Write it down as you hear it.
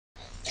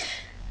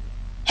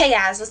Hey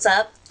guys, what's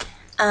up?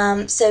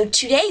 So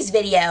today's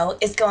video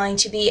is going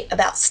to be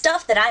about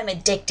stuff that I'm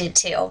addicted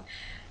to,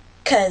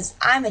 because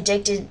I'm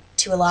addicted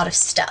to a lot of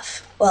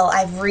stuff. Well,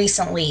 I've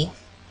recently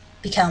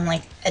become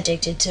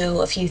addicted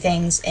to a few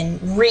things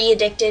and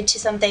re-addicted to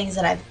some things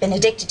that I've been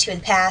addicted to in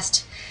the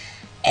past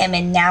and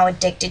am now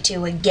addicted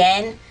to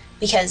again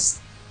because,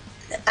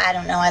 I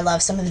don't know, I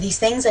love some of these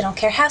things. I don't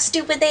care how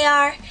stupid they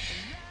are.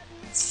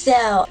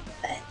 So,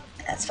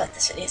 that's what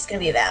this video is going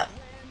to be about.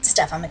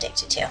 Stuff I'm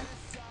addicted to.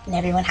 And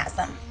everyone has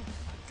them.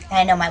 And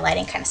I know my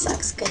lighting kind of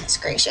sucks. Goodness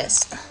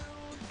gracious.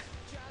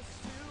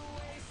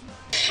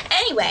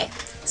 Anyway,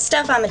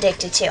 stuff I'm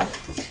addicted to.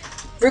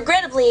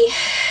 Regrettably,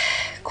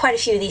 quite a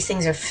few of these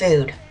things are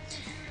food.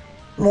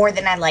 More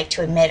than I'd like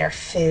to admit are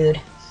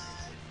food.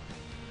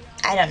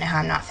 I don't know how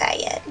I'm not fat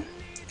yet.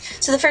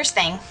 So the first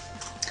thing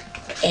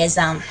is,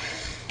 Evan,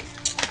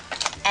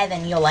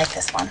 you'll like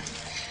this one.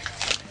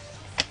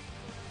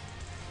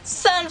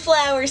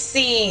 Sunflower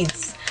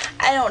seeds.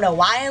 I don't know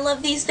why I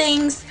love these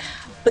things,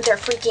 but they're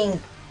freaking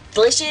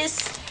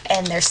delicious,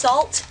 and they're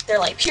salt. They're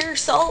like pure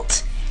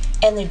salt,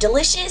 and they're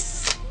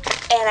delicious,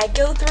 and I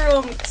go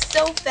through them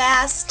so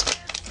fast.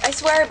 I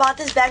swear I bought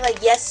this bag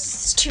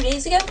 2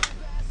 days ago?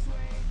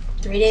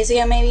 3 days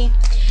ago maybe?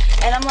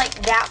 And I'm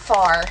that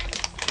far.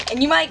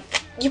 And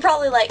you're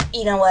probably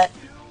you know what?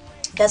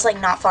 That's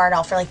not far at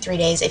all for 3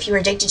 days. If you were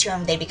addicted to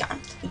them, they'd be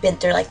gone. You've been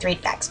through 3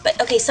 bags.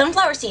 But okay,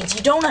 sunflower seeds,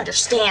 you don't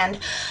understand,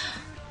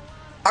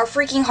 are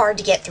freaking hard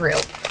to get through.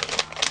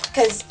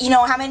 Because you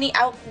know how many,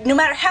 no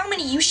matter how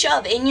many you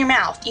shove in your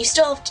mouth, you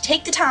still have to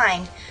take the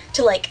time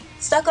to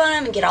suck on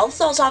them and get all the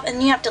salt off, and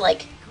then you have to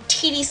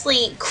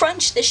tediously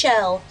crunch the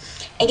shell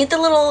and get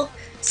the little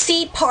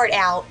seed part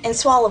out and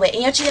swallow it. And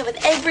you have to do that with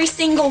every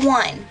single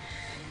one.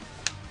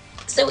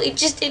 So it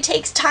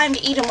takes time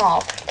to eat them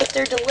all, but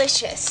they're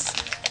delicious.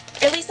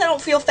 At least I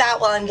don't feel fat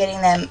while I'm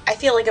getting them. I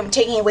feel like I'm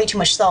taking way too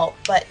much salt,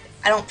 but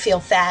I don't feel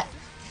fat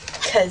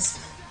because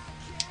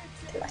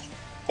they're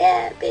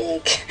that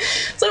big.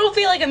 So I don't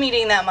feel like I'm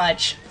eating that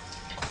much.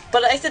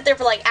 But I sit there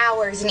for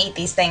hours and eat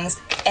these things,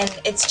 and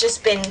it's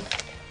just been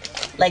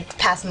the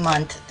past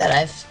month that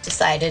I've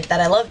decided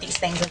that I love these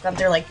things. I've gone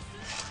through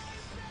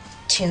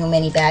too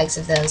many bags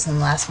of those in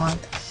the last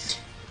month.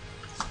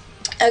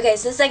 Okay,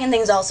 so the second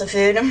thing is also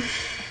food.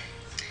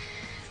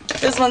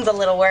 This one's a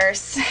little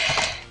worse,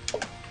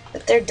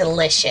 but they're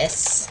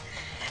delicious.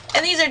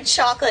 And these are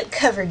chocolate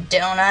covered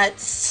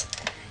donuts.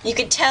 You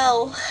could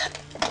tell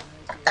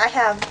I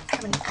have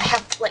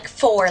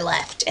 4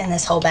 left in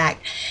this whole bag.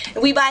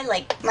 We buy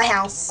my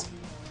house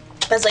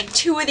has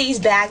 2 of these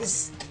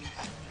bags,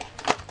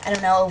 I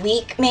don't know, a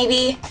week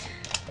maybe,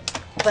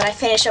 but I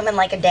finish them in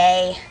a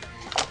day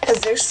because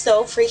they're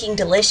so freaking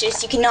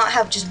delicious. You cannot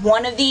have just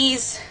one of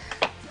these,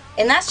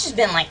 and that's just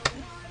been about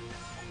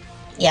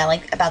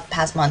the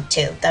past month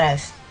too that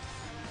I've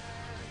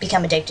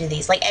become addicted to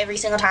these. Every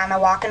single time I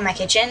walk in my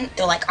kitchen,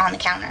 they're on the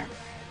counter,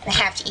 and I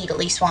have to eat at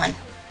least one.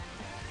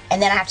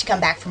 And then I have to come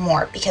back for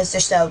more because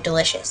they're so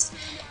delicious.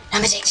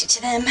 I'm addicted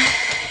to them,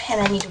 and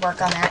I need to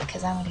work on that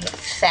because I want to get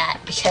fat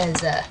because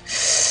the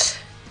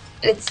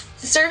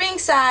serving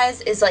size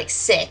is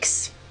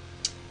 6.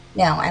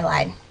 No, I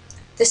lied.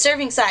 The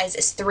serving size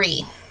is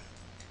 3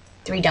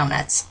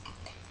 donuts.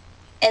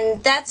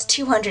 And that's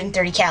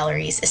 230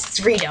 calories. It's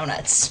 3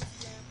 donuts.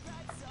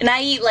 And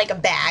I eat a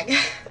bag.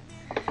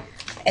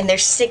 And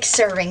there's 6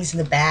 servings in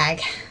the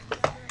bag.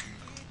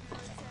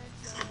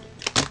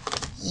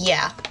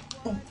 Yeah.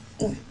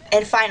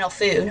 And final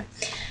food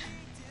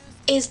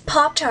is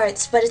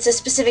Pop-Tarts, but it's a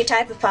specific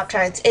type of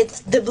Pop-Tarts.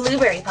 It's the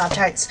blueberry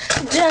Pop-Tarts.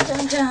 Dun,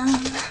 dun,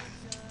 dun.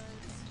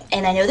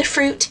 And I know they're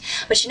fruit,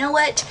 but you know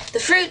what?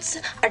 The fruits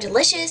are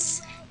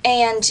delicious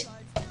and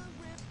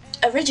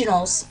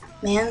originals,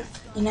 man,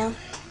 you know?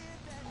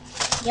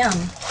 Yum.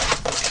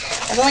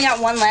 I've only got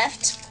 1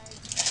 left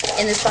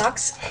in this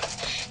box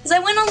because I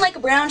went on a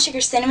brown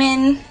sugar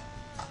cinnamon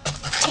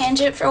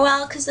tangent for a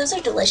while because those are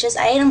delicious.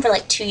 I ate them for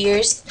 2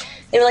 years.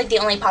 They were the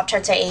only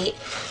Pop-Tarts I ate.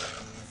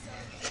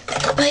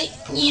 But,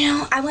 you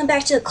know, I went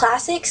back to the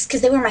classics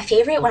because they were my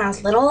favorite when I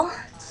was little.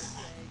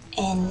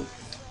 And,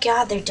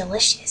 God, they're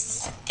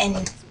delicious.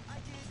 And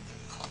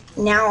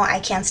now I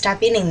can't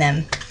stop eating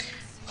them.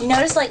 You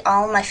notice,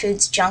 all of my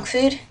food's junk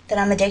food that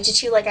I'm addicted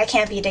to? I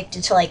can't be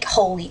addicted to,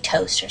 whole wheat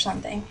toast or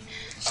something.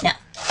 No.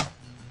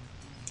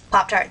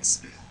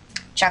 Pop-Tarts,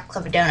 chocolate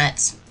covered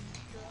donuts,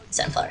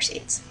 sunflower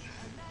seeds.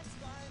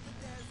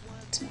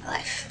 It's my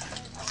life.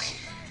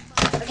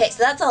 Okay,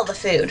 so that's all the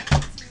food.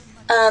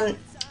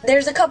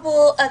 There's a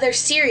couple other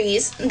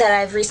series that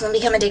I've recently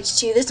become addicted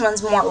to. This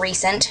one's more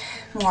recent,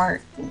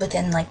 more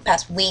within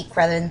past week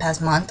rather than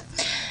past month.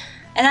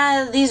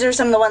 And these are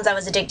some of the ones I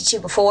was addicted to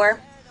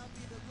before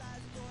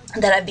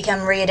that I've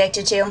become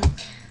re-addicted to.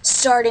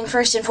 Starting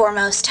first and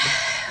foremost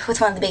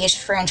with one of the biggest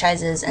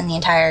franchises in the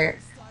entire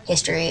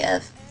history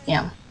of,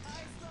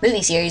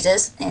 movie series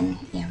and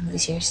movie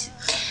series.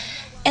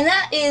 And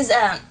that is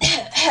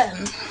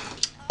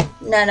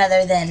none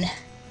other than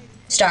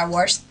Star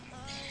Wars.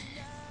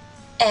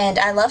 And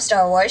I love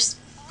Star Wars.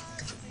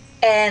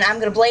 And I'm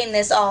gonna blame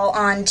this all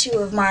on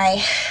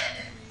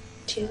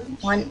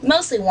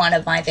mostly one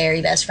of my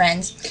very best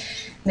friends,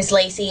 Miss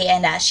Lacey,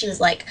 and she was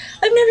like,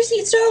 I've never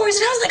seen Star Wars,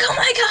 and I was like, oh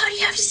my god,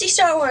 you have to see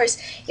Star Wars,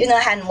 even though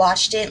I hadn't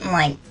watched it in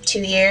like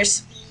 2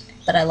 years,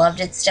 but I loved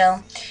it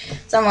still.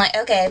 So I'm like,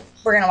 okay,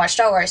 we're gonna watch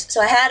Star Wars.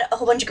 So I had a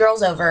whole bunch of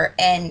girls over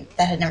and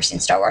that had never seen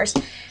Star Wars,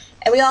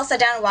 and we all sat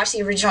down and watched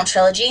the original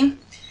trilogy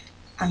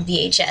on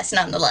VHS,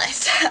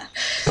 nonetheless.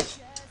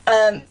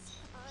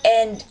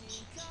 And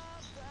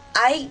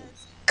I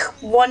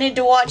wanted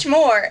to watch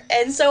more,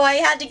 and so I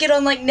had to get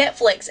on like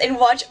Netflix and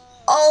watch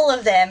all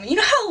of them. You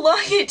know how long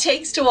it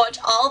takes to watch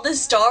all the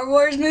Star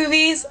Wars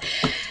movies?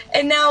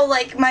 And now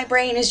like my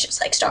brain is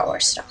just like Star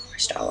Wars, Star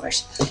Wars, Star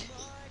Wars.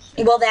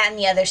 Well, that and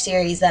the other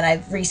series that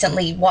I've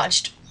recently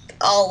watched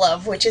all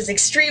of, which is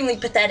extremely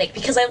pathetic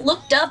because I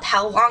looked up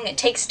how long it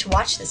takes to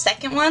watch the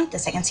second one, the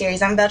second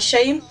series I'm about to show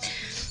you,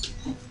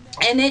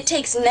 and it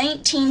takes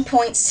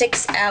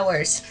 19.6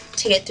 hours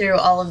to get through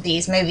all of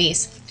these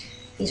movies.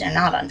 These are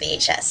not on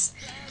VHS.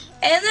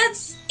 And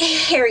that's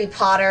Harry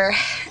Potter.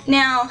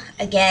 Now,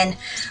 again,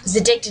 I was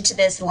addicted to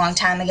this a long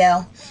time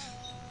ago.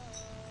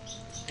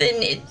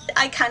 Then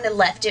I kind of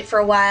left it for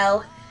a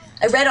while.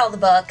 I read all the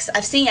books.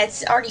 I've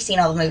already seen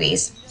all the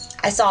movies.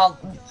 I saw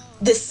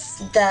the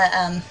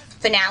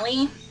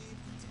finale.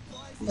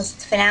 Was it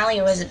the finale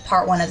or was it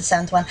part 1 of the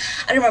 7th one?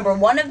 I don't remember.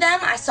 One of them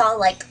I saw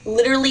like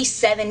literally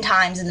 7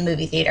 times in the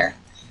movie theater.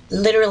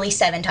 Literally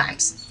 7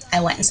 times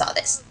I went and saw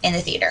this in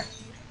the theater.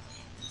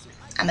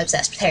 I'm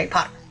obsessed with Harry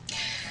Potter.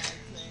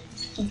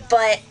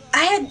 But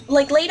I had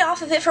like laid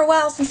off of it for a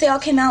while since they all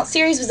came out.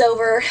 Series was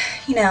over,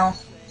 you know,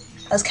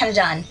 I was kind of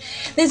done.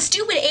 Then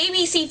stupid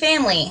ABC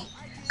Family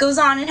goes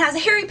on and has a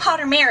Harry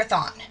Potter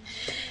marathon.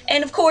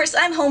 And of course,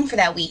 I'm home for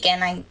that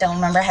weekend. I don't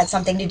remember, I had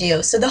something to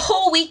do. So the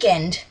whole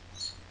weekend,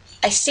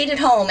 I stayed at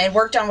home and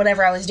worked on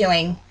whatever I was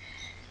doing.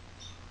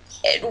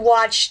 It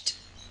watched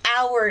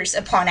hours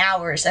upon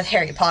hours of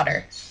Harry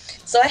Potter.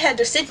 So I had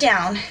to sit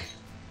down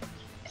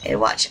and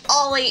watch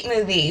all 8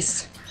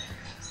 movies.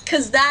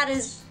 Because that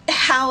is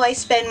how I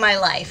spend my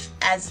life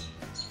as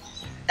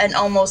an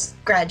almost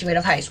graduate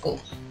of high school.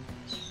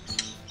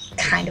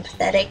 Kind of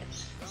pathetic.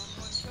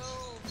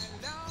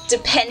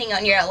 Depending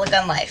on your outlook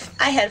on life.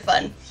 I had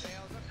fun.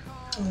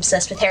 I'm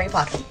obsessed with Harry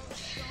Potter.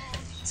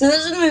 So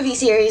those are the movie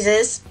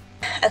series.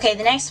 Okay,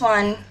 the next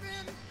one,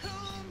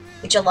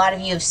 which a lot of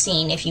you have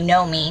seen if you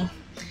know me,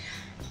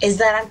 is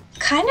that I'm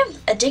kind of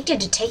addicted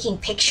to taking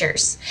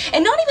pictures.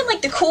 And not even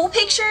like the cool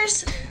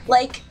pictures,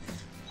 like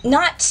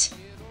not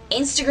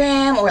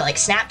Instagram or like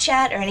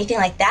Snapchat or anything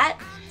like that.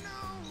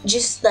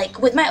 Just like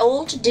with my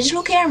old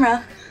digital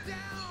camera,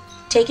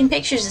 taking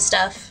pictures of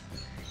stuff.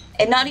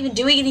 And not even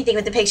doing anything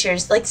with the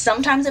pictures. Like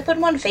sometimes I put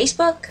them on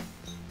Facebook,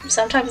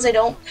 sometimes I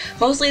don't.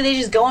 Mostly they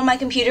just go on my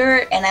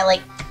computer and I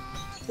like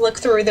look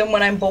through them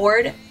when I'm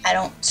bored. I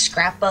don't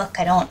scrapbook,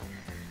 I don't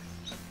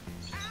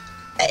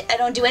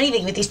do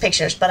anything with these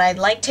pictures, but I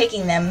like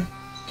taking them,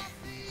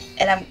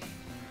 and I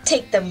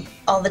take them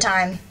all the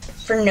time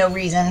for no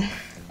reason.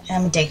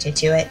 I'm addicted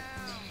to it.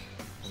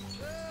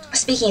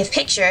 Speaking of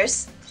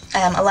pictures,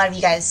 a lot of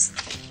you guys,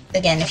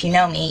 again, if you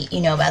know me,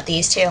 you know about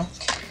these too.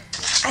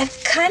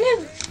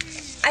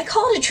 I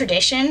call it a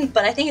tradition,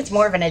 but I think it's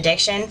more of an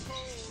addiction,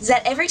 is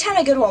that every time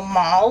I go to a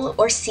mall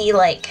or see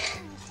like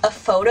a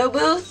photo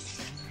booth,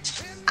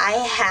 I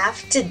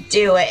have to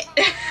do it.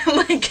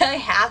 Like I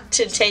have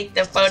to take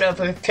the photo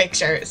booth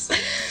pictures.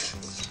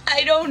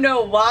 I don't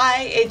know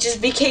why, it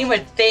just became a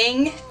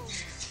thing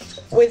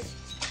with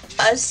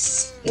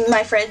us,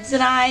 my friends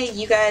and I,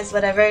 you guys,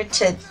 whatever,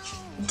 to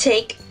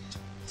take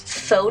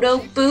photo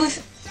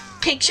booth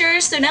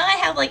pictures. So now I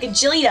have like a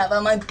jillion of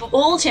them. My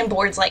bulletin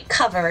board's like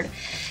covered.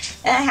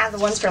 And I have the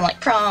ones from like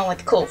prom with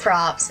the cool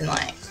props, and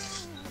like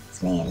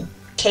it's me and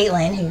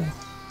Caitlin, who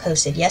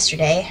posted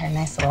yesterday her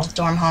nice little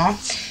dorm haul.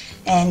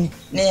 And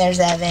there's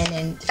Evan,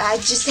 and I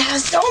just have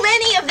so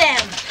many of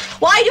them.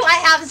 Why do I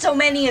have so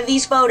many of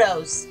these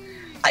photos?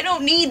 I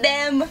don't need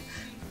them.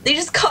 They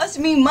just cost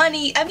me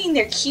money. I mean,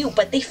 they're cute,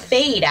 but they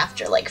fade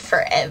after like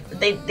forever.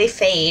 They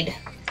fade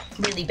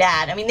really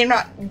bad. I mean, they're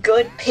not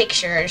good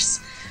pictures,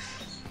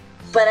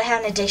 but I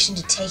have an addiction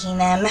to taking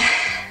them.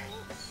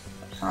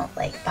 I don't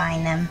like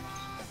buying them.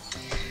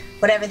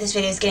 Whatever, this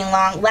video is getting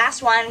long.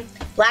 Last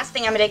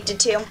thing I'm addicted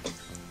to,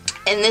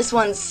 and this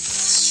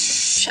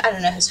one's, I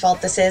don't know whose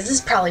fault this is. This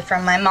is probably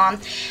from my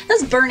mom.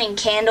 Those burning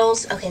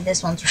candles. Okay,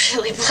 this one's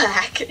really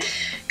black,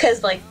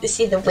 because like, you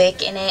see the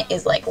wick in it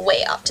is like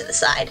way off to the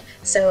side,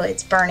 so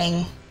it's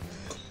burning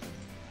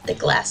the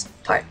glass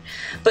part.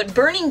 But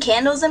burning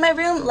candles in my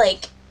room,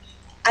 like,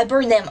 I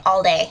burn them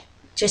all day,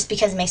 just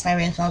because it makes my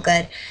room smell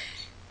good.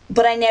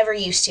 But I never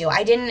used to.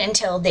 I didn't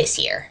until this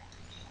year.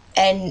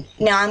 And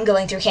now I'm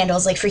going through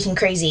candles like freaking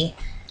crazy.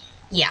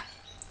 Yeah.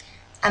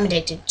 I'm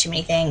addicted to too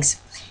many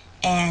things.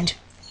 And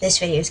this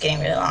video is getting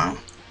really long.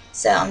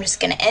 So I'm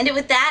just going to end it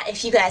with that.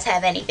 If you guys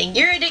have anything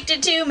you're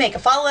addicted to, make a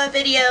follow-up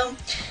video.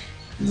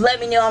 Let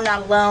me know I'm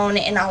not alone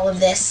in all of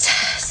this,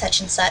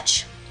 such and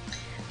such.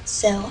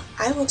 So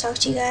I will talk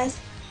to you guys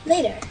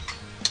later.